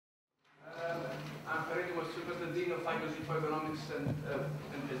Tsoukas, the Dean of Faculty for Economics and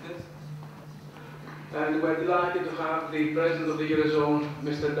Business. And we're delighted to have the President of the Eurozone,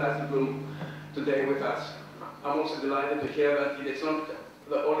 Mr. Dijsselbloem, today with us. I'm also delighted to hear that it's not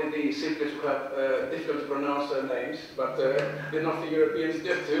only the Cypriots who have difficult to pronounce their names, but the Northern Europeans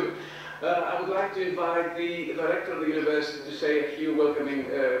do too. I would like to invite the director of the university to say a few welcoming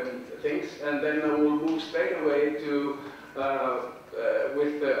things, and then I will move straight away to,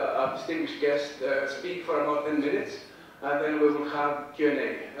 with our distinguished guest, speak for about 10 minutes, and then we will have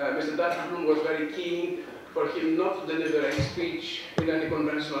Q&A. Mr. Dijsselbloem was very keen for him not to deliver a speech in any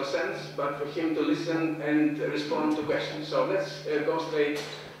conventional sense, but for him to listen and respond to questions. So let's go straight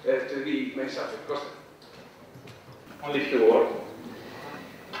to the main subject. Costa. Only a few words.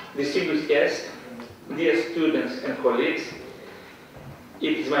 Distinguished guests, dear students and colleagues,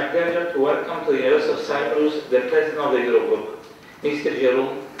 it is my pleasure to welcome to the University of Cyprus the President of the Eurogroup, Mr.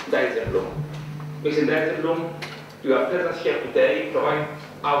 Jeroen Dijsselbloem. Mr. Dijsselbloem, your presence here today provides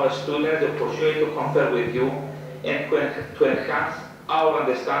our students the opportunity to confer with you and to enhance our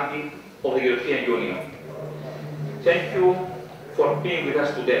understanding of the European Union. Thank you for being with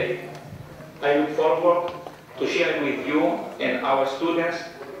us today. I look forward to sharing with you and our students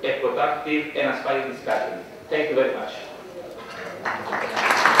a productive and inspiring discussion. Thank you very much.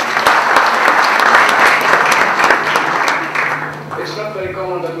 It's not very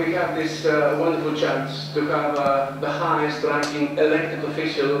common that we have this wonderful chance to have the highest ranking elected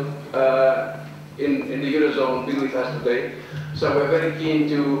official in the Eurozone be with us today. So we're very keen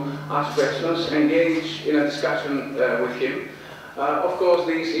to ask questions, engage in a discussion with him. Of course,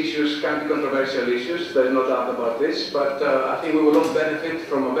 these issues can be controversial issues, there's no doubt about this, but I think we will all benefit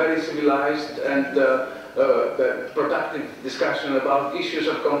from a very civilized and productive discussion about issues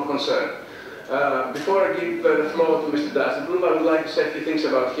of common concern. Before I give the floor to Mr. Dijsselbloem, I would like to say a few things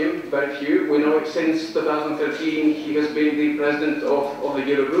about him, very few. We know since 2013 he has been the president of the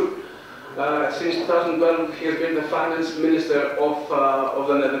Eurogroup. Since 2012 he has been the finance minister of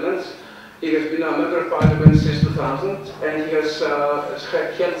the Netherlands. He has been a member of parliament since 2000, and he has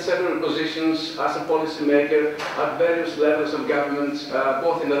held several positions as a policymaker at various levels of government,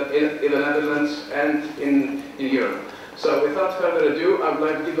 both in the Netherlands and in Europe. So without further ado, I would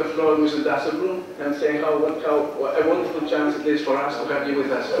like to give the floor to Mr. Dijsselbloem and say how a wonderful chance it is for us to have you with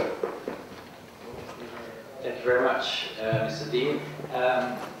us, sir. Thank you very much, Mr. Dean,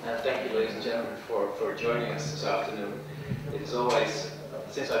 and thank you, ladies and gentlemen, for joining us this afternoon. It is always,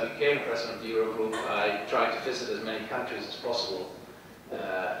 since I became president of the Eurogroup, I try to visit as many countries as possible,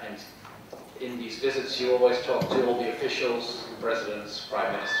 and in these visits you always talk to all the officials, presidents,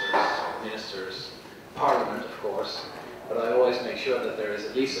 prime ministers, parliament, of course. But I always make sure that there is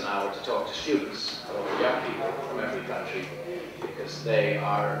at least an hour to talk to students or young people from every country, because they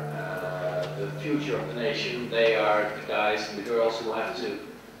are the future of the nation. They are the guys and the girls who have to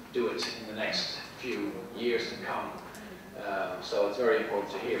do it in the next few years to come. So it's very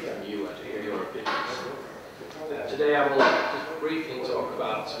important to hear from you and to hear your opinions. Today I will just briefly talk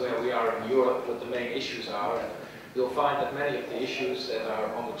about where we are in Europe, what the main issues are. And you'll find that many of the issues that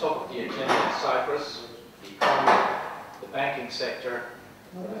are on the top of the agenda in Cyprus, the economy, the banking sector,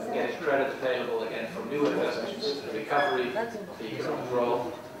 getting credit available again for new investments, the recovery of the economic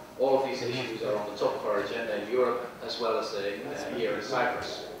growth, all of these issues are on the top of our agenda in Europe as well as here in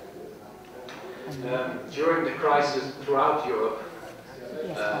Cyprus. During the crisis throughout Europe,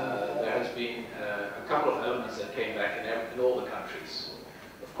 there has been a couple of elements that came back in all the countries.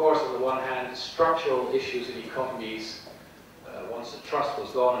 Of course, on the one hand, structural issues in economies. Once the trust was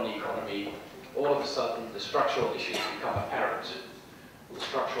gone in the economy, all of a sudden the structural issues become apparent. The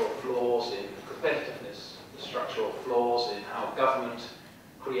structural flaws in competitiveness, the structural flaws in how government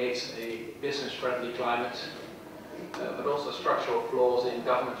creates a business-friendly climate, but also structural flaws in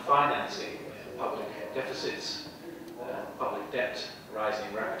government financing, public deficits, public debt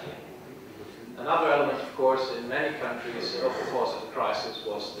rising rapidly. Another element, of course, in many countries over the course of the crisis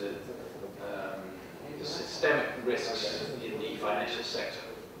was the systemic risks in the financial sector.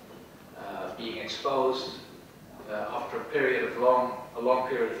 Being exposed after a period of a long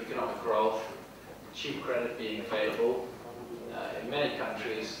period of economic growth, cheap credit being available. In many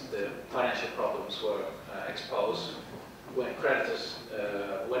countries, the financial problems were exposed when creditors,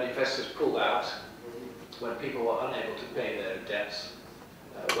 when investors pulled out, when people were unable to pay their debts,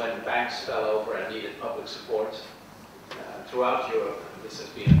 when banks fell over and needed public support. Throughout Europe, this has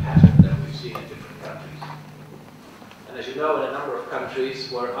been a pattern that we've seen in different countries. And as you know, in a number of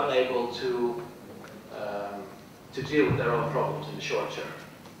countries, we're unable to deal with their own problems in the short term.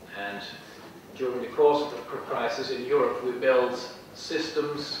 And during the course of the crisis in Europe, we built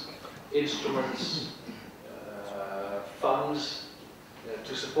systems, instruments, funds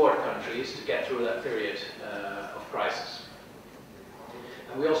to support countries to get through that period of crisis.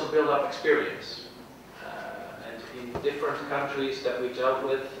 And we also build up experience. And in different countries that we dealt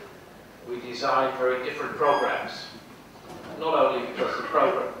with, we designed very different programs. Not only because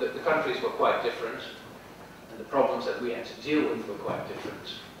the countries were quite different, and the problems that we had to deal with were quite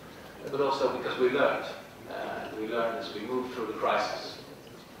different, but also because we learned. We learned as we moved through the crisis.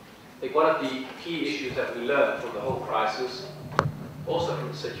 I think one of the key issues that we learned from the whole crisis, also from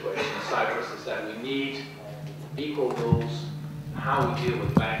the situation in Cyprus, is that we need equal rules how we deal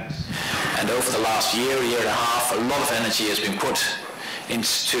with banks. And over the last year and a half, a lot of energy has been put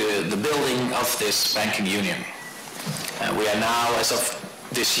into the building of this banking union. We are now, as of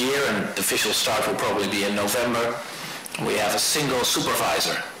this year, and the official start will probably be in November, we have a single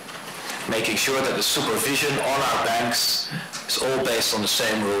supervisor, making sure that the supervision on our banks is all based on the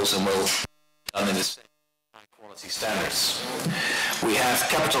same rules and will be done in the same high-quality standards. We have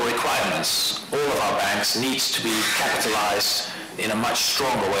capital requirements. All of our banks need to be capitalized in a much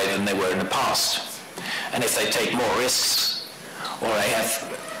stronger way than they were in the past. And if they take more risks, or they have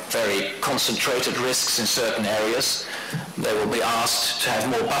very concentrated risks in certain areas, they will be asked to have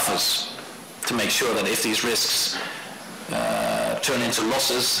more buffers to make sure that if these risks turn into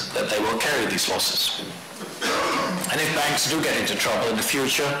losses, that they will carry these losses. And if banks do get into trouble in the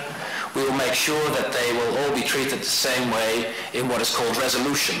future, we will make sure that they will all be treated the same way in what is called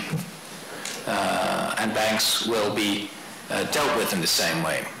resolution. And banks will be dealt with in the same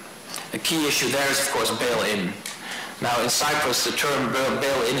way. The key issue there is, of course, bail-in. Now, in Cyprus, the term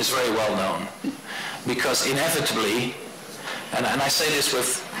bail-in is very well known, because inevitably, and I say this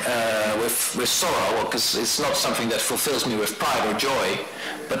with sorrow, because it's not something that fulfills me with pride or joy,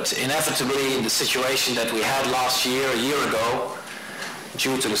 but inevitably in the situation that we had last year, a year ago,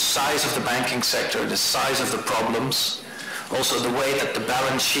 due to the size of the banking sector, the size of the problems, also the way that the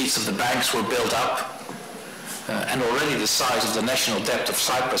balance sheets of the banks were built up, and already the size of the national debt of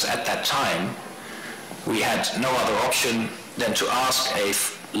Cyprus at that time, we had no other option than to ask a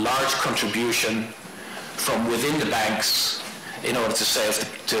large contribution from within the banks in order to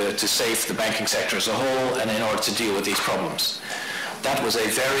save the banking sector as a whole and in order to deal with these problems. That was a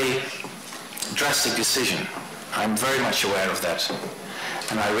very drastic decision. I'm very much aware of that.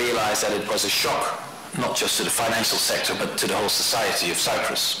 And I realized that it was a shock, not just to the financial sector, but to the whole society of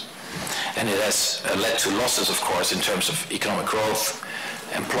Cyprus. And it has led to losses, of course, in terms of economic growth,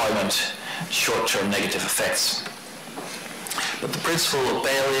 employment, short-term negative effects. But the principle of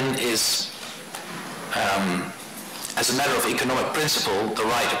bail-in is, as a matter of economic principle, the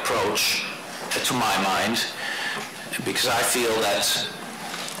right approach, to my mind, because I feel that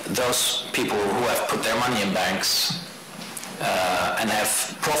those people who have put their money in banks and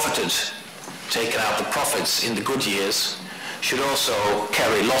have profited, taken out the profits in the good years, should also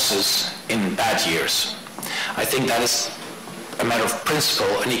carry losses in bad years. I think that is a matter of principle,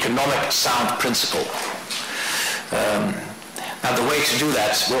 an economic sound principle. Now the way to do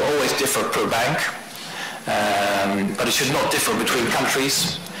that will always differ per bank, but it should not differ between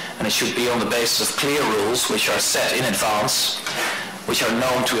countries, and it should be on the basis of clear rules which are set in advance, which are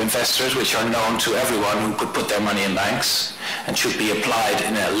known to investors, which are known to everyone who could put their money in banks, and should be applied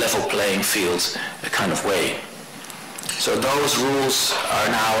in a level playing field kind of way. So those rules are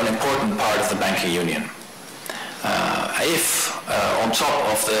now an important part of the banking union. If on top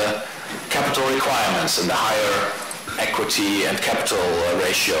of the capital requirements and the higher equity and capital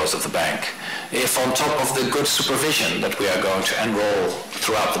ratios of the bank, if on top of the good supervision that we are going to enroll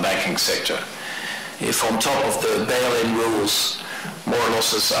throughout the banking sector, if on top of the bail-in rules more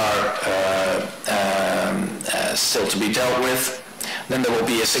losses are still to be dealt with, then there will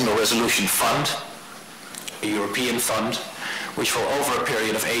be a single resolution fund, a European fund, which will over a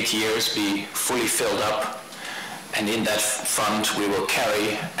period of 8 years be fully filled up, and in that fund we will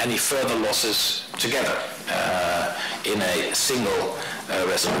carry any further losses together in a single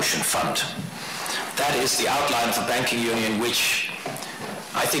resolution fund. That is the outline of the banking union, which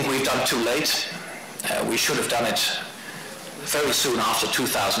I think we've done too late. We should have done it very soon after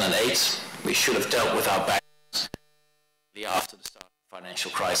 2008. We should have dealt with our banks after the start of the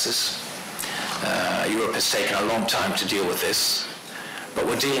financial crisis. Europe has taken a long time to deal with this, but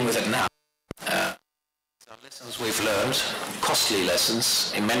we're dealing with it now. Lessons we've learned, costly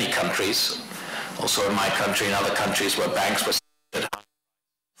lessons in many countries, also in my country and other countries where banks were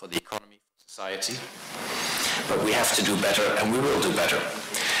for the economy, for society. But we have to do better, and we will do better.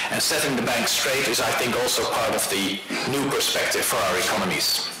 And setting the banks straight is, I think, also part of the new perspective for our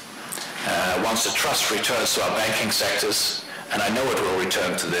economies. Once the trust returns to our banking sectors, and I know it will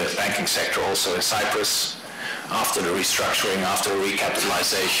return to the banking sector also in Cyprus, after the restructuring, after the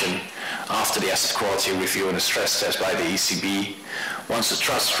recapitalization, after the asset quality review and the stress test by the ECB. Once the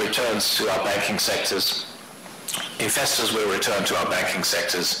trust returns to our banking sectors, investors will return to our banking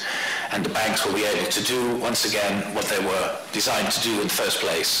sectors, and the banks will be able to do, once again, what they were designed to do in the first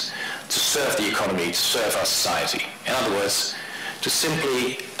place, to serve the economy, to serve our society. In other words, to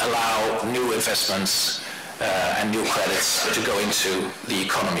simply allow new investments and new credits to go into the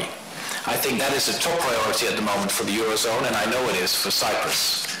economy. I think that is a top priority at the moment for the Eurozone, and I know it is for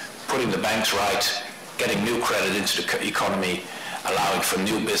Cyprus. Putting the banks right, getting new credit into the economy, allowing for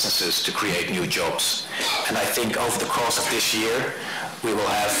new businesses to create new jobs. And I think over the course of this year, we will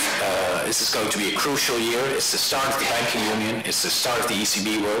have, this is going to be a crucial year. It's the start of the banking union. It's the start of the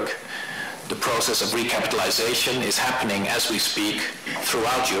ECB work. The process of recapitalization is happening as we speak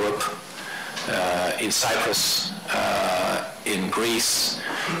throughout Europe, in Cyprus, in Greece,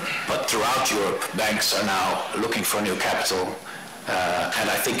 but throughout Europe, banks are now looking for new capital. And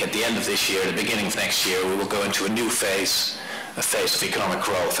I think at the end of this year, the beginning of next year, we will go into a new phase, a phase of economic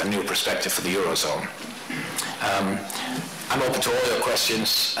growth, a new perspective for the Eurozone. I'm open to all your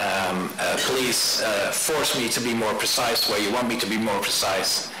questions. Please force me to be more precise where you want me to be more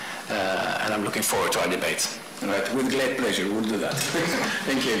precise, and I'm looking forward to our debate. All right, with great pleasure, we'll do that.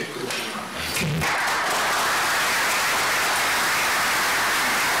 Thank you.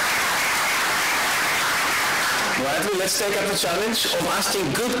 Right, well, let's take up the challenge of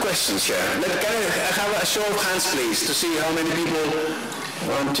asking good questions here. Can I have a show of hands, please, to see how many people?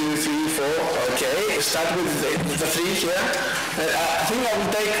 1, 2, 3, 4. Okay, start with the 3 here. I think I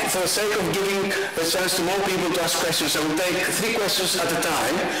will take, for the sake of giving a chance to more people to ask questions, I will take 3 questions at a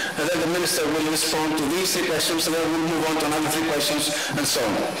time, and then the Minister will respond to these 3 questions, and then we'll move on to another 3 questions, and so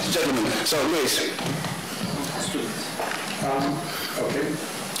on. Gentlemen, so Luis. Okay.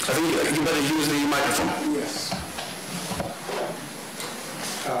 I think you better use the microphone. Yes.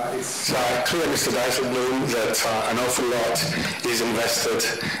 It's clear, Mr. Dijsselbloem, that an awful lot is invested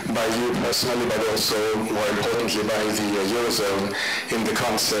by you personally, but also, more importantly, by the Eurozone in the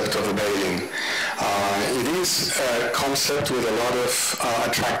concept of a bail-in. It is a concept with a lot of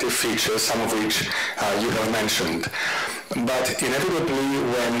attractive features, some of which you have mentioned. But inevitably,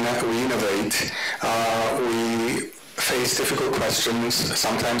 when we innovate, we face difficult questions,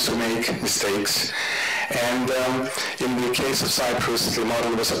 sometimes we make mistakes, and in the case of Cyprus, the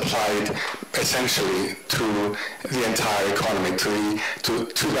model was applied essentially to the entire economy, to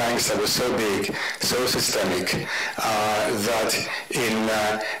 2 banks that were so big, so systemic, that in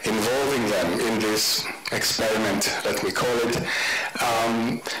involving them in this experiment, let me call it,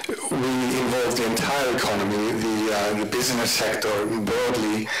 we involved the entire economy, the business sector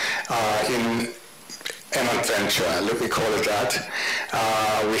broadly, in an adventure, let me call it that.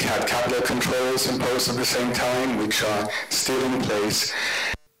 We had capital controls imposed at the same time, which are still in place.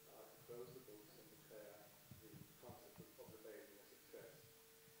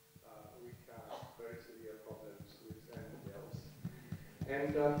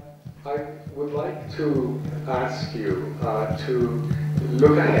 And I would like to ask you to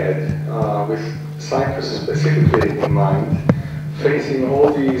look ahead with Cyprus specifically in mind, facing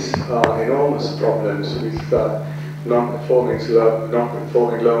all these enormous problems with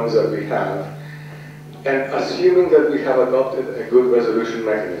non-performing loans that we have, and assuming that we have adopted a good resolution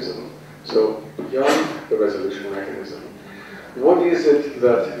mechanism. So beyond the resolution mechanism, what is it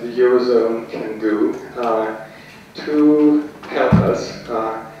that the Eurozone can do to help us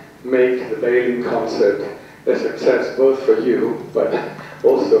make the bail-in concept a success, both for you, but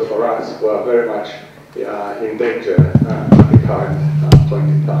also for us, who are very much in danger at the current point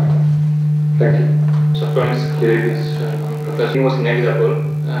in time? Thank you. So for instance, clearly this was inevitable.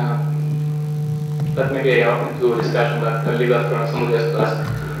 But maybe I open to discussion, but I'll leave that for somebody else to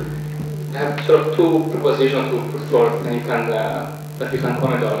ask. I have sort of 2 propositions to put forward, and you can that you can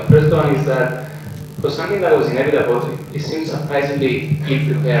comment on. The first one is that for something that was inevitable, it seems surprisingly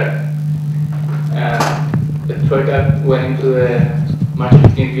ill-prepared. The Troika went into the March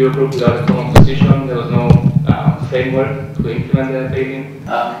 15th Eurogroup without a common position. There was no framework to implement the bail-in.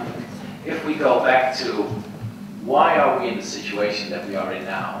 If we go back to why are we in the situation that we are in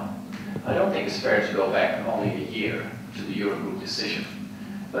now, I don't think it's fair to go back only a year to the Eurogroup decision,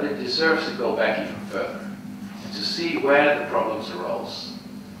 but it deserves to go back even further to see where the problems arose.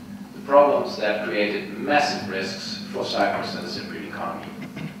 The problems that created massive risks for Cyprus and the Cypriot economy.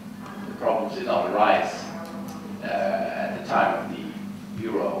 The problems did not arise at the time of the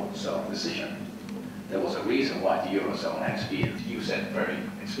Eurozone decision. There was a reason why the Eurozone had to be, you said very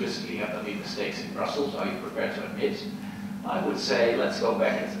explicitly, you have to make mistakes in Brussels, are you prepared to admit? I would say let's go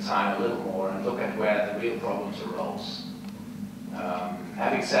back at the time a little more and look at where the real problems arose.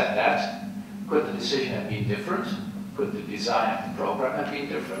 Having said that, could the decision have been different? Could the design of the program have been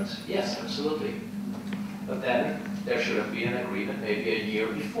different? Yes, absolutely. But then there should have been an agreement maybe a year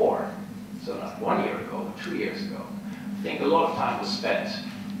before. So not 1 year ago, but 2 years ago. I think a lot of time was spent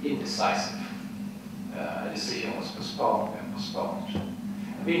indecisive. A decision was postponed and postponed.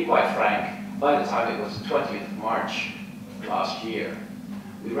 And being quite frank, by the time it was the 20th of March last year,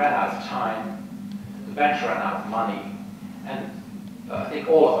 we ran out of time, the banks ran out of money, and I think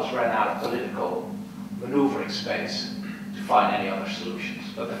all of us ran out of political maneuvering space to find any other solutions.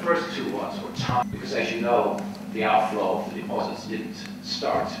 But the first two ones were time, because as you know, the outflow of the deposits didn't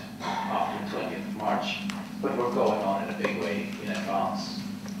start after the 20th of March, but were going on in a big way in advance.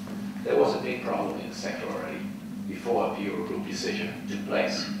 There was a big problem in the sector already before the Eurogroup decision took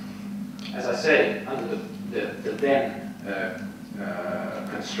place. As I say, under the then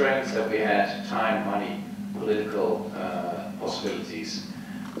constraints that we had, time, money, political possibilities,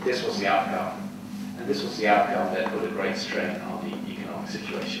 this was the outcome. And this was the outcome that put a great strain on the economic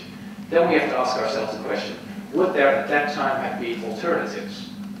situation. Then we have to ask ourselves the question, would there at that time have been alternatives?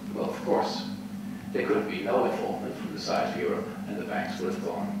 Well, of course. There could have been no involvement from the side of Europe, and the banks would have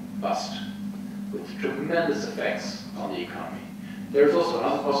gone bust, with tremendous effects on the economy. There's also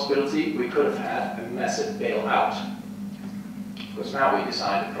another possibility. We could have had a massive bailout. Because now we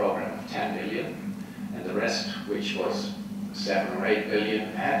designed a program of 10 billion, and the rest, which was 7 or 8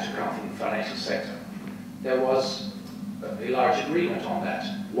 billion, had to come from the financial sector. There was a large agreement on that.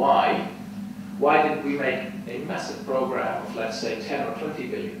 Why? Why didn't we make a massive program of, let's say, 10 or 20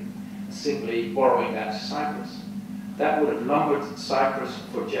 billion, simply borrowing that to Cyprus? That would have lumbered Cyprus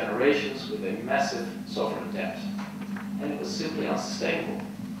for generations with a massive sovereign debt. And it was simply unsustainable.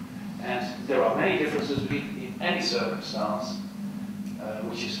 And there are many differences between any circumstance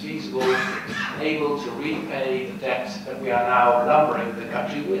which is feasible, able to repay the debt that we are now lumbering the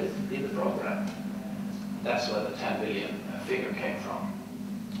country with in the program. That's where the 10 billion figure came from.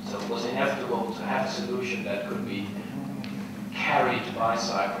 So it was inevitable to have a solution that could be carried by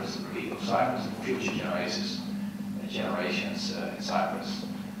Cyprus and the people of Cyprus and future generations in Cyprus.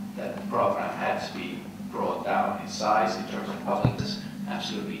 That the program had to be brought down in size in terms of publicness,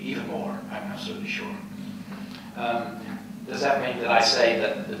 absolutely, even more, I'm absolutely sure. Does that mean that I say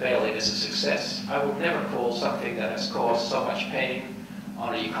that the bail-in is a success? I would never call something that has caused so much pain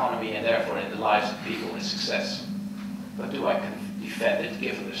on the economy and therefore in the lives of people a success. But do I defend it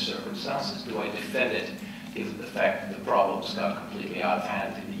given the circumstances? Do I defend it given the fact that the problems got completely out of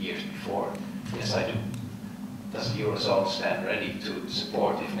hand in the years before? Yes, I do. Does the Eurozone stand ready to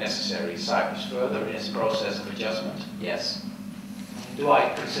support, if necessary, Cyprus further in its process of adjustment? Yes. Do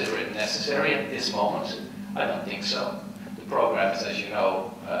I consider it necessary at this moment? I don't think so. The program is, as you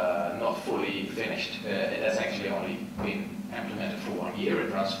know, not fully finished. It has actually only been implemented for 1 year.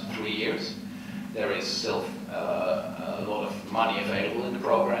 It runs for 3 years. There is still a lot of money available in the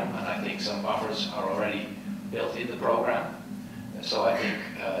program, and I think some buffers are already built in the program. So I think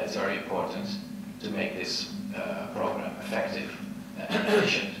it's very important to make this program effective and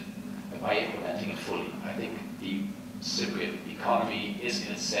efficient by implementing it fully. I think the Cypriot economy is,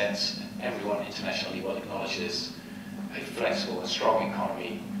 in a sense, everyone internationally will acknowledge this, a flexible and strong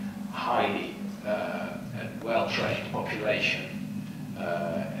economy, highly well-trained population,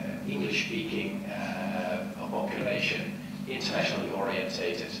 English-speaking population, internationally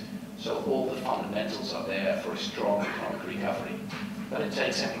orientated. So all the fundamentals are there for a strong economic recovery. But it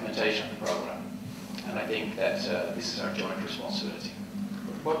takes implementation of the program. And I think that this is our joint responsibility.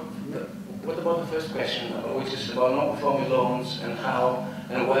 What about the first question, which is about non-performing loans and how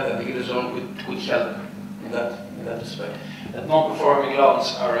and whether the Eurozone could help in that respect? That non-performing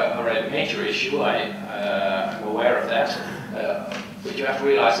loans are a major issue. I'm aware of that. But you have to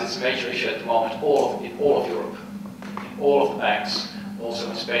realize it's a major issue at the moment in all of Europe. In all of the banks, also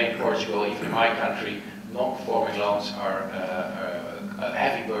in Spain, Portugal, even in my country, non-performing loans are a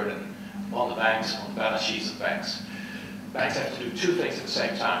heavy burden on the banks, on the balance sheets of banks. Banks have to do two things at the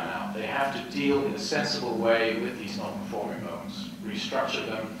same time now. They have to deal in a sensible way with these non-performing loans, restructure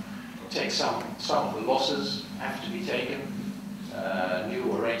them, take some of the losses have to be taken,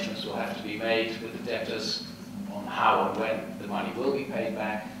 new arrangements will have to be made with the debtors on how and when the money will be paid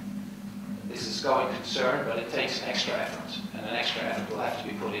back. This is going concern, but it takes an extra effort, and an extra effort will have to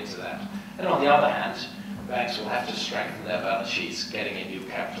be put into that. And on the other hand, banks will have to strengthen their balance sheets, getting in new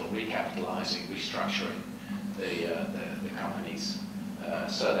capital, recapitalizing, restructuring the companies,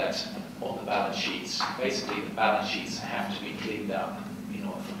 so that on the balance sheets, basically the balance sheets have to be cleaned up in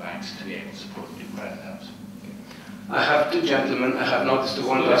order for banks to be able to put new credit out. I have two gentlemen. I have noticed to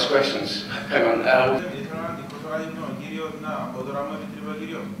want to ask questions. Hang on.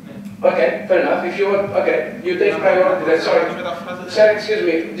 Okay, fair enough. If you want, okay, you take priority. Then, sorry, sir, excuse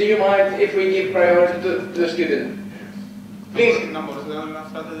me. Do you mind if we give priority to the student? Please.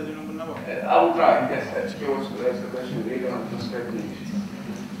 I will try. Yes, he wants to ask the question. We don't speak English.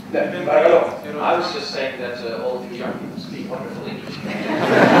 I was just saying that all of you young people speak wonderful English.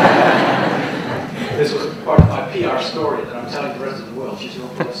 This was part of my PR story that I'm telling the rest of the world. She's all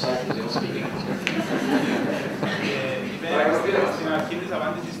full of Cyprus, they all speak English. Στην αρχή της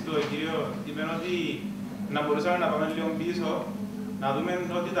απάντησης του κύριο είπε ότι να μπορούσαμε να πάμε λίγο πίσω, να δούμε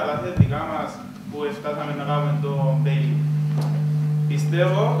ότι τα λάθη δικά μας που φτάσαμε να κάνουμε το bail.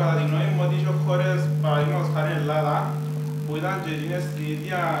 Πιστεύω, κατά τη γνώμη μου, ότι είχε χώρες, παραδείγματος χάρη Ελλάδα, που ήταν και εκείνες στην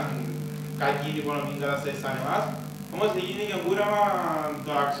ίδια κακή οικονομική κατάσταση σαν εμάς, όμως έγινε και κούραμα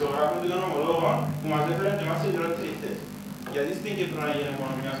των αξιογράφων και των ομολόγων που μας έφεραν και εμάς σε χειρότερη θέση. Γιατί στην Κύπρο να γίνει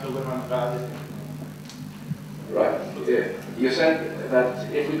μόνο μια στο κούραμα των κατάστασης. Right. You said that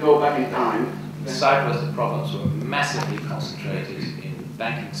if we go back in time, In Cyprus, the problems were massively concentrated in the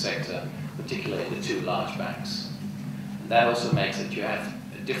banking sector, particularly in the two large banks. And that also makes it you have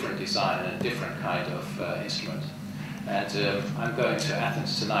a different design and a different kind of instrument. And I'm going to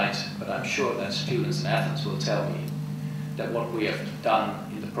Athens tonight, but I'm sure that students in Athens will tell me that what we have done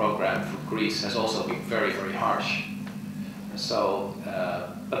in the program for Greece has also been very, very harsh. So,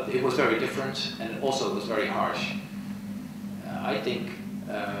 but it was very different, and it also was very harsh. I think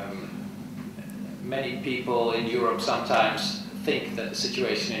many people in Europe sometimes think that the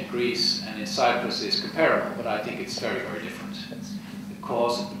situation in Greece and in Cyprus is comparable, but I think it's very, very different. The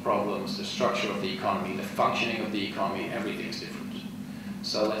cause of the problems, the structure of the economy, the functioning of the economy, everything's different.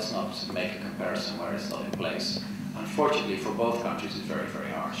 So let's not make a comparison where it's not in place. Unfortunately, for both countries, it's very,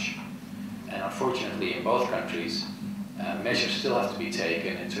 very harsh. And unfortunately, in both countries, measures still have to be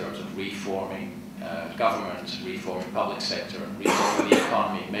taken in terms of reforming government, reforming public sector, reforming the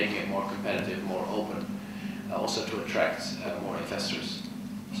economy, making it more competitive, more open, also to attract more investors.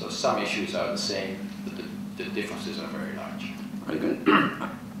 So some issues are the same, but the differences are very large.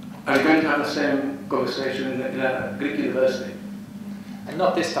 Are you going to have the same conversation in a Greek university? And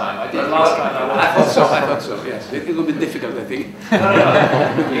not this time. I did last time. I thought so, yes. It will be difficult, I think.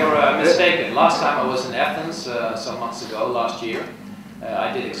 No. You're mistaken. Last time I was in Athens, some months ago, last year.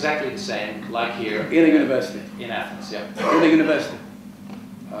 I did exactly the same, like here. In a university? In Athens, yeah. In a university?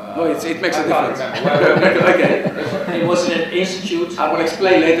 No, it makes a difference. Okay. It was in an institute. I will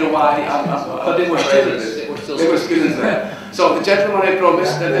explain later why. But they were students. They were students there. So the gentleman I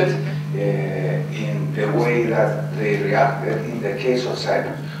promised that in the way that they reacted in the case of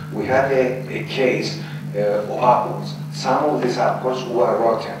Cyprus. We had a case of apples. Some of these apples were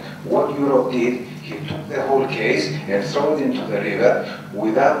rotten. What Europe did, he took the whole case and threw it into the river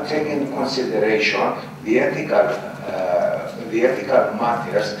without taking into consideration the ethical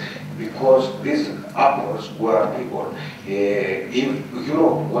matters, because these apples were people. If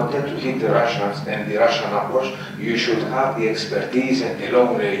Europe wanted to hit the Russians and the Russian apples, you should have the expertise and the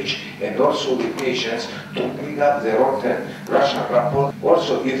long range and also the patience to pick up the rotten Russian apple.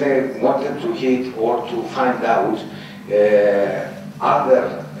 Also, if they wanted to hit or to find out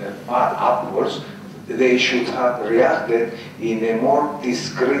other bad apples, they should have reacted in a more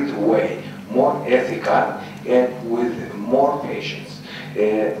discreet way, more ethical, and with more patience.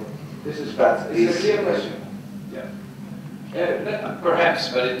 This is a clear question. Perhaps,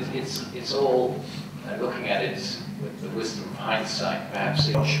 but it's all looking at it with the wisdom of hindsight. Perhaps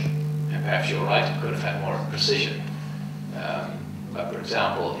you're right. It could have had more precision. But for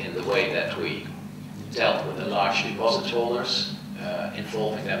example, in the way that we dealt with the large deposit holders,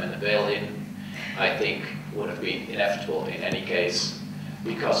 involving them in the bail-in, I think would have been inevitable in any case,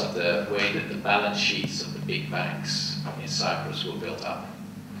 because of the way that the balance sheets of the big banks in Cyprus were built up.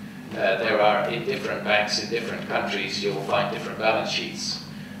 There are, in different banks in different countries, you will find different balance sheets.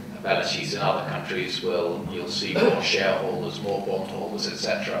 Balance sheets in other countries you'll see more shareholders, more bondholders,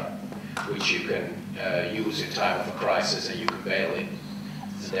 etc., which you can use in time of a crisis and you can bail in.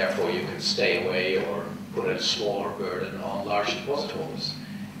 And therefore you can stay away or put a smaller burden on large deposit holders.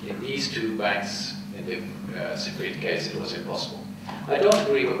 In these two banks, in the Cypriot case, it was impossible. I don't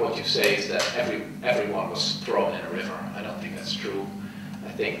agree with what you say is that everyone was thrown in a river. I don't think that's true.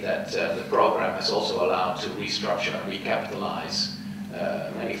 I think that the program has also allowed to restructure and recapitalize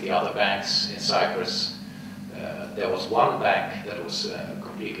many of the other banks in Cyprus. There was one bank that was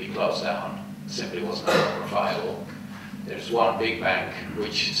completely closed down, simply was no longer viable. There's one big bank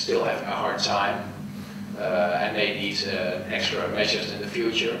which still having a hard time and they need extra measures in the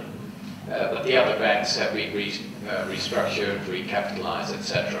future. but the other banks have been restructured, recapitalized,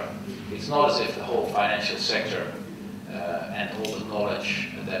 etc. It's not as if the whole financial sector and all the knowledge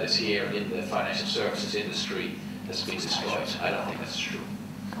that is here in the financial services industry has been destroyed. I don't think that's true.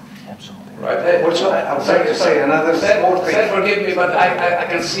 Absolutely. Right. Also, I would like to say another small thing. Forgive me, but I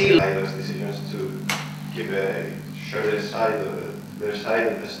can see those decisions to show their side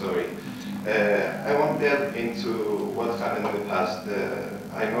of the story. I won't delve into what happened in the past.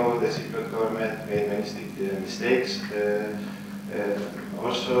 I know the Cypriot government made many mistakes.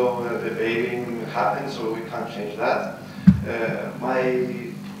 Also, the bail-in happened, so we can't change that.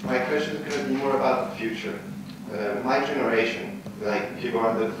 My question is going to be more about the future. My generation, like people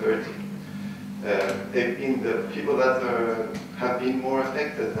under 30, they've been the people that have been more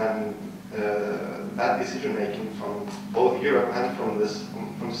affected than that decision making from both Europe and from the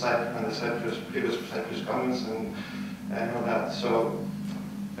previous Cyprus governments and all that. So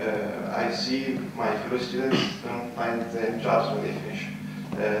I see my fellow students don't find any jobs when they finish.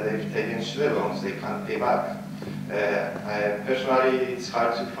 They've taken student loans they can't pay back. Personally, it's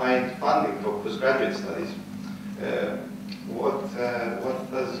hard to find funding for postgraduate studies. What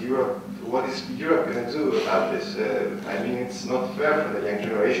is Europe going to do about this? I mean, it's not fair for the young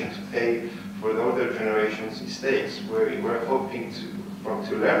generation to pay for the older generation's mistakes. We're hoping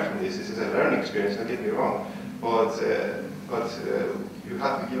to learn from this. This is a learning experience, don't get me wrong. But you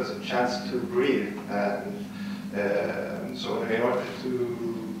have to give us a chance to breathe, and so in order to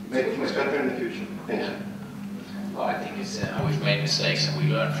make things better in the future. Thank you. Well, I think it's, we've made mistakes and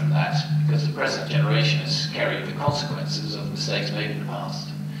we learn from that, because the present generation is carrying the consequences of mistakes made in the past.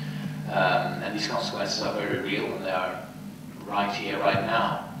 And these consequences are very real and they are right here, right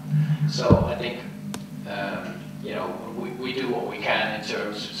now. So I think, you know, we do what we can in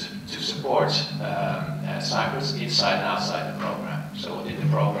terms to support Cyprus inside and outside the program. So within the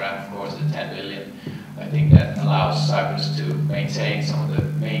program, of course, the 10 billion, I think that allows Cyprus to maintain some of the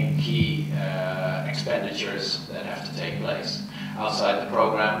main key expenditures that have to take place. Outside the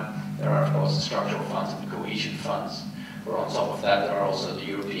program, there are, of course, the structural funds and the cohesion funds. But on top of that, there are also the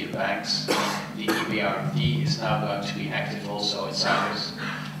European banks. The EBRD is now going to be active also in Cyprus.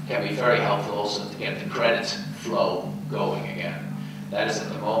 It can be very helpful also to get the credit flow going again. That is at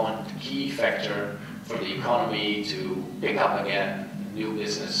the moment the key factor for the economy to pick up again, new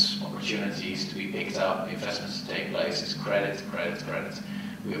business opportunities to be picked up, investments to take place, is credit, credit, credit.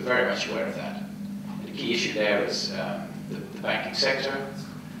 We are very much aware of that. The key issue there is the banking sector,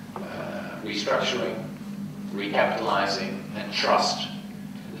 restructuring, recapitalizing, and trust.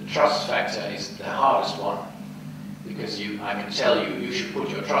 The trust factor is the hardest one, because I can tell you, you should put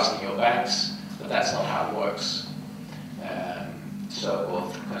your trust in your banks, but that's not how it works. So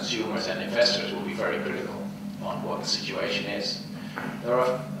both consumers and investors will be very critical on what the situation is. There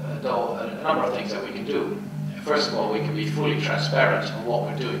are though a number of things that we can do. First of all, we can be fully transparent on what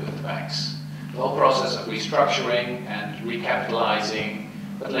we're doing with the banks. The whole process of restructuring and recapitalizing,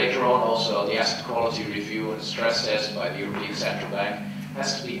 but later on also the asset quality review and stress test by the European Central Bank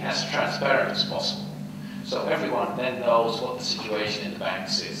has to be as transparent as possible. So everyone then knows what the situation in the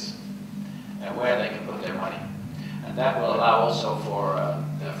banks is and where they can put their money. And that will allow also for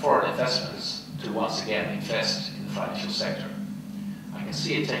foreign investments to once again invest in the financial sector. I can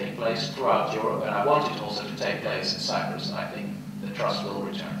see it taking place throughout Europe, and I want it also to take place in Cyprus, and I think the trust will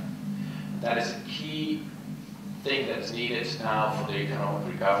return. That is a key thing that is needed now for the economic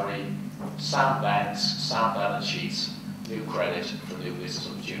recovery. Sound banks, sound balance sheets, new credit for new business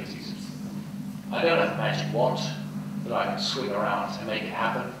opportunities. I don't have a magic wand that I can swing around and make it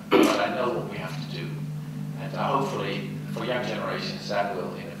happen, but I know what we have to do. And hopefully, for young generations, that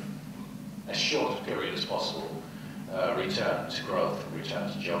will, in as short a period as possible, return to growth and return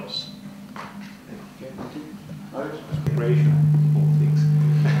to jobs. Okay, thank you. Integration of things.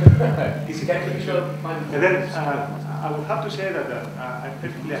 And then I would have to say that I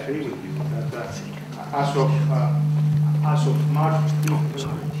perfectly agree with you that as of March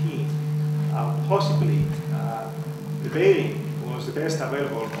 2013, possibly the bail-in was the best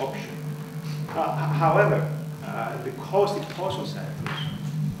available option. However, the cost it posed on Cyprus,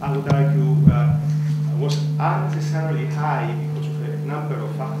 I would argue, was unnecessarily high because of a number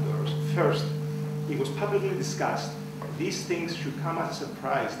of factors. First, it was publicly discussed. These things should come as a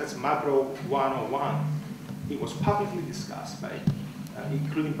surprise. That's macro 101. It was publicly discussed,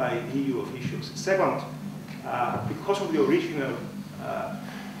 including by EU officials. Second, because of the original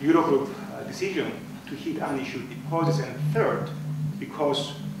Eurogroup decision to hit unissued deposits. And third,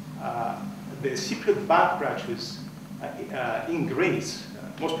 because the Cypriot bank branches in Greece,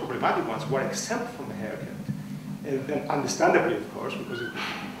 most problematic ones, were exempt from the haircut. And then understandably, of course, because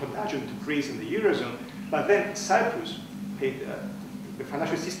contagion to Greece and the Eurozone, but then Cyprus paid, the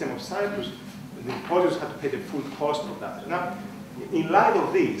financial system of Cyprus, the depositors had to pay the full cost of that. Now, in light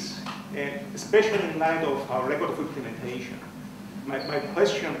of this, and especially in light of our record of implementation, my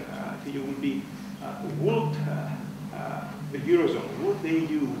question to you would be, would the Eurozone, would the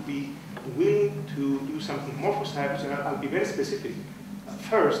EU be willing to do something more for Cyprus? And I'll be very specific.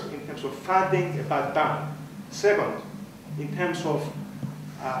 First, in terms of funding a bad bank. Second, in terms of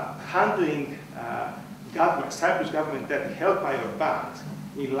handling Cyprus government debt held by our banks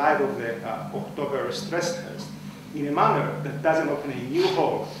in light of the October stress test in a manner that doesn't open a new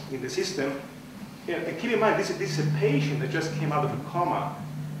hole in the system. And keep in mind, this is a patient that just came out of a coma,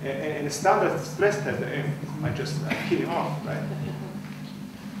 and a standard stress test might just kill him off, right?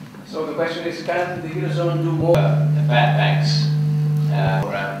 So the question is, can the Eurozone do more? The bad banks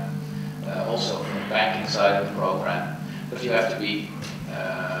program, also from the banking side of the program, but you have to be,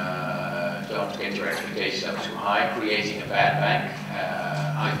 don't get your expectations up too high. Creating a bad bank,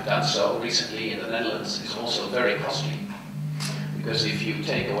 I've done so recently in the Netherlands, is also very costly, because if you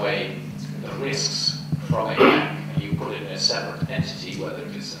take away the risks from a bank and you put it in a separate entity, whether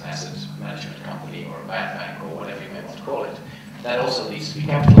it's an asset management company or a bad bank or whatever you may want to call it, that also needs to be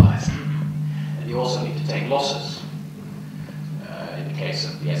capitalized. And you also need to take losses. In the case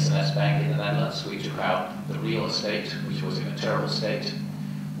of the SNS Bank in the Netherlands, we took out the real estate, which was in a terrible state.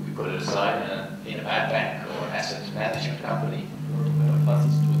 We put it aside in a bad bank or an asset management company.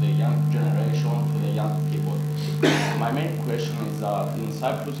 Emphasis to the young generation, to the young people. My main question is that in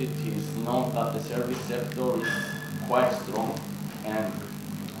Cyprus it is known that the service sector is quite strong, and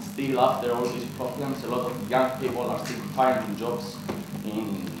still after all these problems, a lot of young people are still finding jobs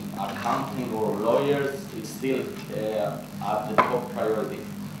in accounting or lawyers. It's still at the top priority.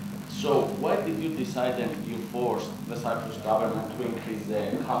 So why did you decide and you forced the Cyprus government to increase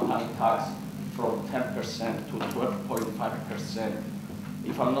the company tax from 10% to 12.5%?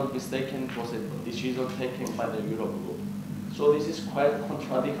 If I'm not mistaken, it was a decision taken by the Eurogroup. So this is quite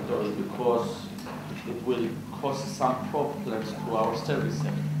contradictory because it will cause some problems to our service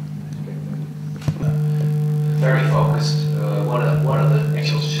sector. Very focused. One of the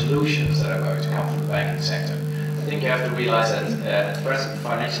actual solutions that are going to come from the banking sector. I think you have to realize that at present the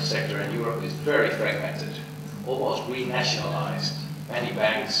financial sector in Europe is very fragmented, almost renationalized. Many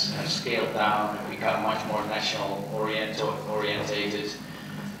banks have scaled down and become much more national orientated.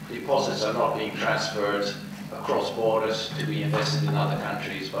 Deposits are not being transferred across borders to be invested in other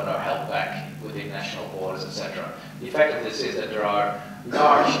countries, but are held back within national borders, etc. The effect of this is that there are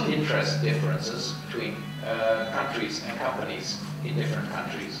large interest differences between countries and companies in different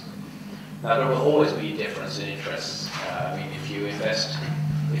countries. Now, there will always be a difference in interests. I mean,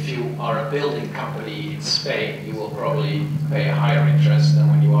 if you are a building company in Spain, you will probably pay a higher interest than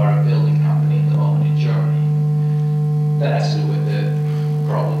when you are a building company at the moment in Germany. That has to do with the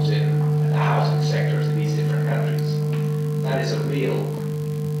problems in the housing sectors in these different countries. That is a real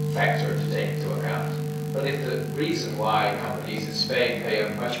factor to take into account. But if the reason why companies in Spain pay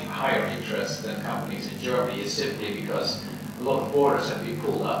a much higher interest than companies in Germany is simply because a lot of borders have been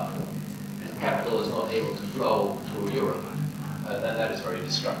pulled up and capital is not able to flow through Europe, then that is very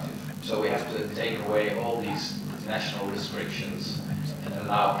destructive. So we have to take away all these national restrictions and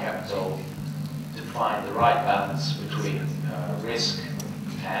allow capital to find the right balance between risk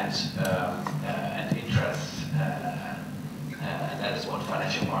and interest. And that is what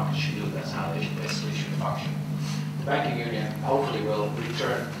financial markets should do. That's how they basically should function. The banking union hopefully will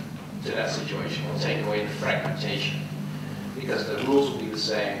return to that situation. Will take away the fragmentation because the rules will be the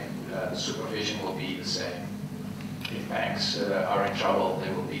same, the supervision will be the same. If banks are in trouble,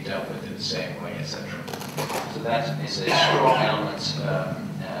 they will be dealt with in the same way, etc. So that is a strong element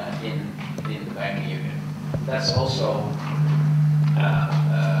in the banking union. That's also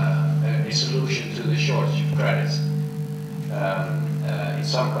a solution to the shortage of credit. In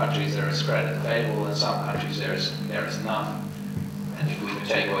some countries there is credit available, in some countries there is none. And if we could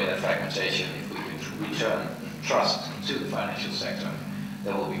take away that fragmentation, if we could return trust to the financial sector,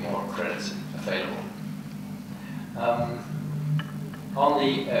 there will be more credit available. On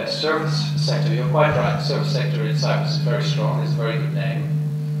the service sector, you're quite right. The service sector in Cyprus is very strong. It's a very good name.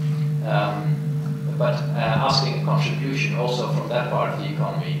 But asking a contribution also from that part of the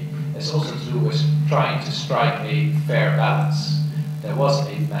economy is also to do with trying to strike a fair balance. There was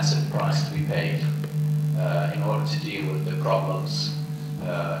a massive price to be paid in order to deal with the problems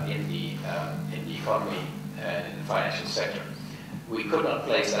in the economy and in the financial sector. We could not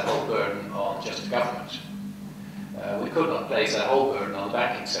place that whole burden on just the government. We could not place that whole burden on the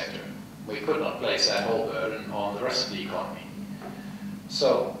banking sector. We could not place that whole burden on the rest of the economy.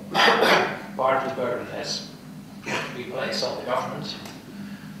 So, part of the burden has to be placed on the government.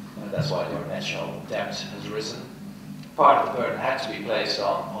 That's why their national debt has risen. Part of the burden had to be placed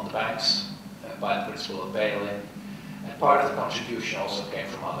on the banks by the principle of bail-in. And part of the contribution also came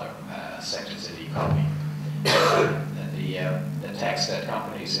from other sectors in the economy. The tax that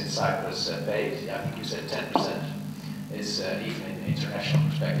companies in Cyprus paid, I think you said 10%, is even in international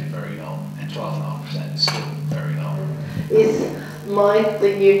perspective very low, and 12.5% is still very low. Is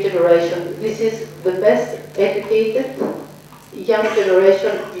the new generation, this is the best educated young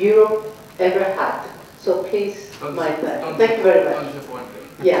generation Europe ever had. So please mind that. Thank you very much.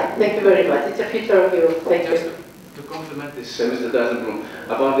 Yeah, thank you very much. It's a future of Europe. Thank you. To complement this, Mr. Dijsselbloem,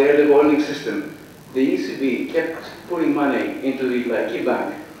 about the early warning system, the ECB kept putting money into the key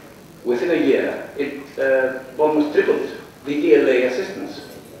bank. Within a year, it almost tripled the ELA assistance.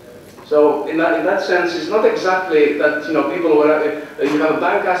 So in that sense, it's not exactly that people were. You have a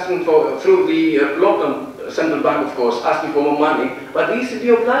bank asking for through the local central bank, of course, asking for more money, but the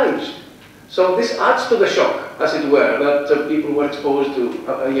ECB obliged. So this adds to the shock, as it were, that people were exposed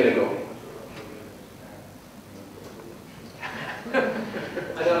to a year ago.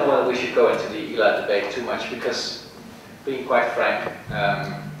 I don't know whether we should go into the ELA debate too much, because, being quite frank,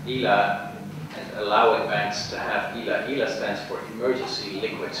 ELA and allowing banks to have ELA stands for emergency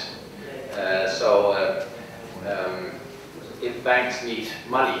liquid. If banks need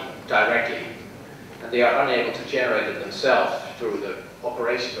money directly and they are unable to generate it themselves through the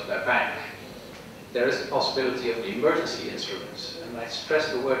operation of their bank, there is the possibility of the emergency instruments, and I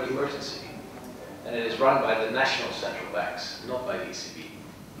stress the word emergency, and it is run by the national central banks, not by the ECB.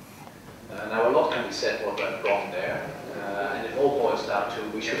 Now a lot can be said what went wrong there, and it all boils down to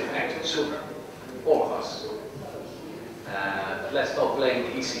we should have acted sooner, all of us. But let's not blame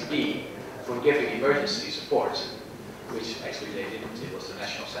the ECB for giving emergency support, which actually they didn't. It was the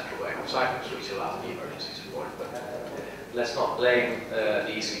National Central Bank of Cyprus which allowed the emergency support. But let's not blame the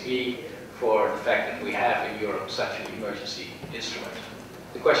ECB for the fact that we have in Europe such an emergency instrument.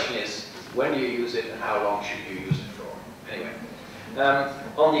 The question is, when do you use it and how long should you use it for? Anyway,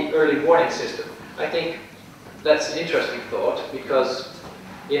 on the early warning system, I think that's an interesting thought, because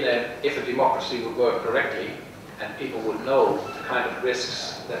if a democracy would work correctly and people would know the kind of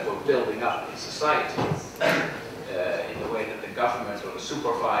risks that were building up in society, in the way that the government or the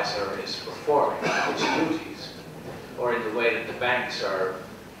supervisor is performing its duties, or in the way that the banks are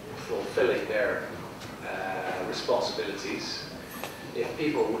fulfilling their responsibilities, if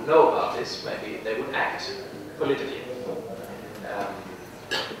people would know about this, maybe they would act politically.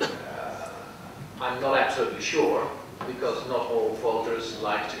 I'm not absolutely sure, because not all voters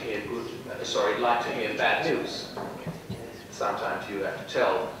like to hear bad news. Sometimes you have to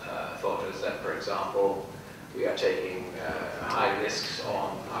tell voters that, for example, we are taking high risks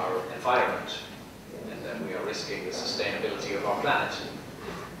on our environment, and that we are risking the sustainability of our planet.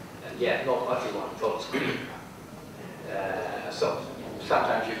 And yet, not everyone votes green. So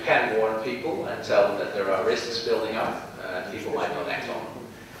sometimes you can warn people and tell them that there are risks building up, and people might not act on them.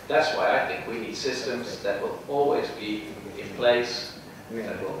 That's why I think we need systems that will always be in place,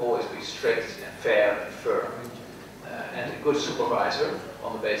 that will always be strict and fair and firm. And a good supervisor,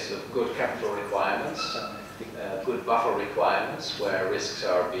 on the basis of good capital requirements, good buffer requirements where risks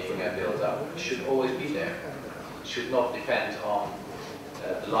are being built up, should always be there. It should not depend on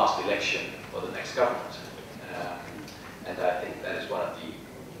the last election or the next government. And I think that is one of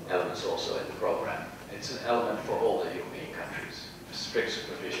the elements also in the program. It's an element for all the European countries, strict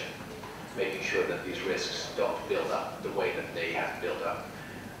supervision, making sure that these risks don't build up the way that they have built up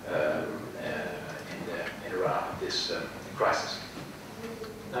in around this crisis.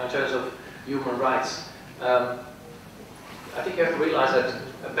 Now, in terms of human rights, I think you have to realize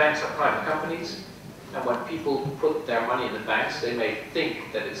that banks are private companies, and when people put their money in the banks, they may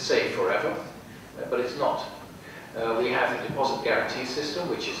think that it's safe forever, but it's not. We have a deposit guarantee system,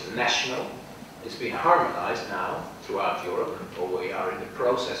 which is national. It's been harmonized now throughout Europe, or we are in the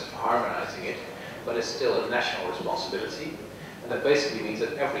process of harmonizing it, but it's still a national responsibility. And that basically means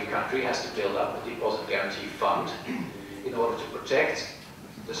that every country has to build up a deposit guarantee fund in order to protect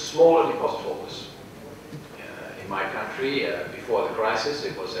the smaller deposit holders. In my country, before the crisis,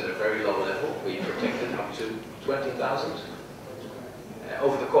 it was at a very low level. We protected up to 20,000.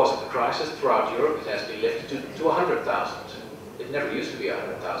 Over the course of the crisis, throughout Europe, it has been lifted to 100,000. It never used to be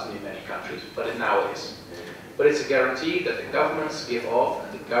 100,000 in many countries, but it now is. But it's a guarantee that the governments give off,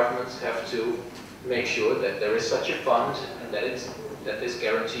 and the governments have to make sure that there is such a fund, and that this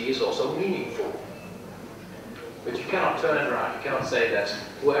guarantee is also meaningful. But you cannot turn it around. You cannot say that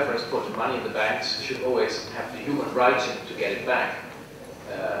whoever has put money in the banks should always have the human rights to get it back.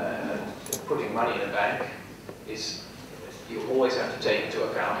 putting money in a bank is, you always have to take into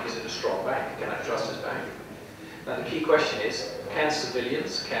account, is it a strong bank? Can I trust this bank? Now the key question is, can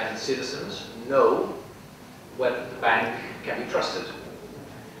civilians, can citizens know whether the bank can be trusted?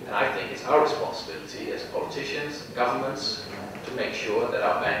 And I think it's our responsibility as politicians, governments, to make sure that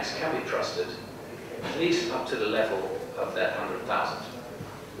our banks can be trusted, at least up to the level of that 100,000.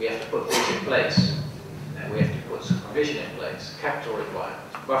 We have to put things in place, and we have to put supervision in place, capital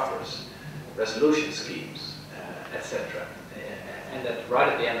requirements, buffers, resolution schemes, etc. And that right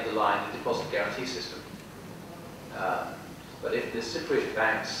at the end of the line, the deposit guarantee system. But if the Cypriot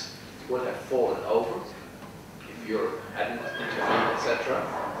banks would have fallen over, if Europe hadn't intervened, etc.,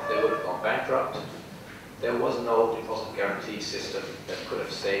 they would have gone bankrupt. There was no deposit guarantee system that could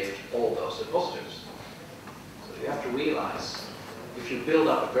have saved all those depositors. So you have to realize, if you build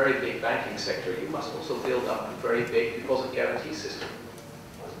up a very big banking sector, you must also build up a very big deposit guarantee system.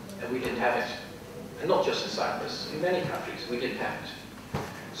 And we didn't have it. And not just in Cyprus, in many countries, we didn't have it.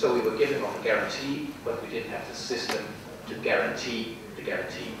 So we were giving off a guarantee, but we didn't have the system to guarantee the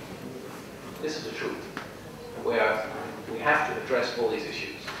guarantee. This is the truth. Where we have to address all these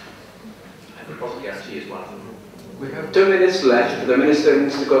issues. And deposit guarantee is one of them. We have 2 minutes left. The minister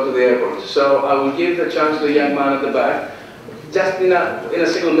needs to go to the airport. So I will give the chance to the young man at the back. Just in a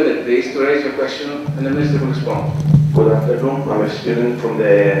single minute, please, to raise your question, and the minister will respond. Good afternoon. I'm a student from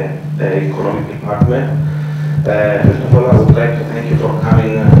the economic department. First of all, I would like to thank you for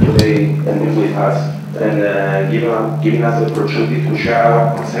coming today and being with us and giving us the opportunity to share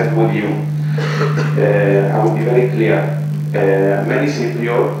our concept with you. I will be very clear. Many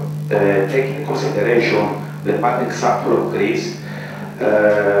Cypriots, taking into consideration the banking sector of Greece,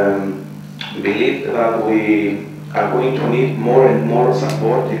 believe that we are going to need more and more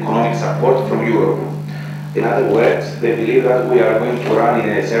support, economic support from Europe. In other words, they believe that we are going to run in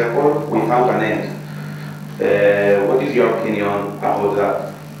a circle without an end. What is your opinion about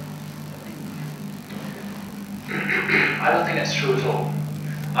that? I don't think that's true at all.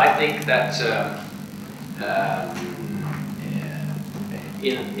 I think that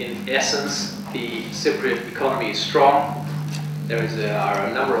in essence, the Cypriot economy is strong. There are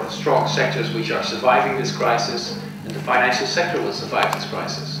a number of strong sectors which are surviving this crisis, and the financial sector will survive this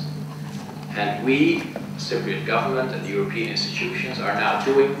crisis. And we, Cypriot government and European institutions, are now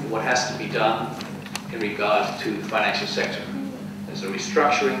doing what has to be done in regard to the financial sector. There's a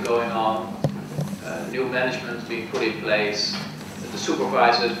restructuring going on, new management being put in place, the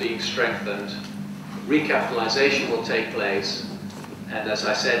supervisors being strengthened, recapitalization will take place, and as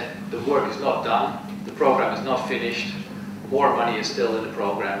I said, the work is not done, the program is not finished, more money is still in the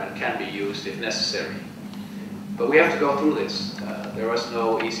program and can be used if necessary. But we have to go through this. There is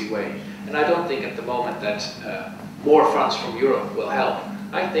no easy way. And I don't think at the moment that more funds from Europe will help.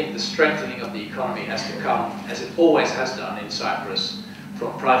 I think the strengthening of the economy has to come, as it always has done in Cyprus,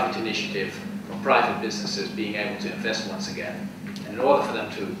 from private initiative, from private businesses being able to invest once again. And in order for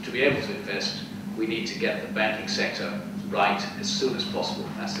them to be able to invest, we need to get the banking sector right as soon as possible.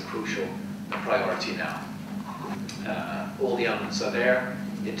 That's the crucial priority now. All the elements are there.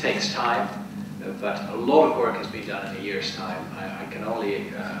 It takes time, but a lot of work has been done in a year's time. I can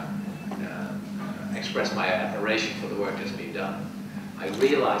only express my admiration for the work that's been done. I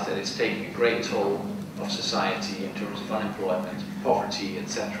realize that it's taking a great toll of society in terms of unemployment, poverty,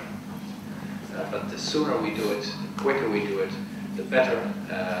 etc. But the sooner we do it, the quicker we do it, the better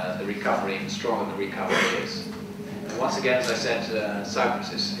the recovery, the stronger the recovery is. And once again, as I said,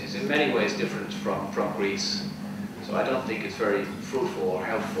 Cyprus is in many ways different from Greece. So I don't think it's very fruitful or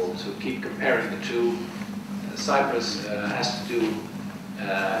helpful to keep comparing the two. Cyprus has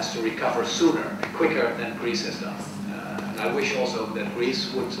to recover sooner and quicker than Greece has done. And I wish also that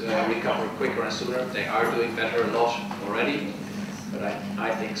Greece would recover quicker and sooner. They are doing better a lot already, but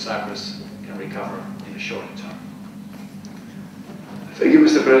I think Cyprus can recover in a shorter time. Thank you,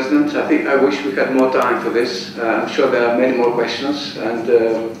 Mr. President. I wish we had more time for this. I'm sure there are many more questions, and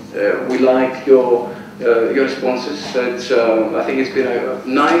we like your responses. I think it's been a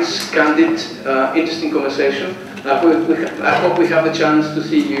nice, candid, interesting conversation. I hope we have the chance to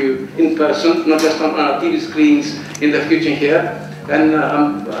see you in person, not just on our TV screens in the future here. And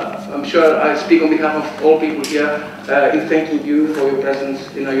I'm sure I speak on behalf of all people here in thanking you for your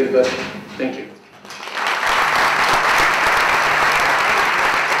presence in our university. Thank you.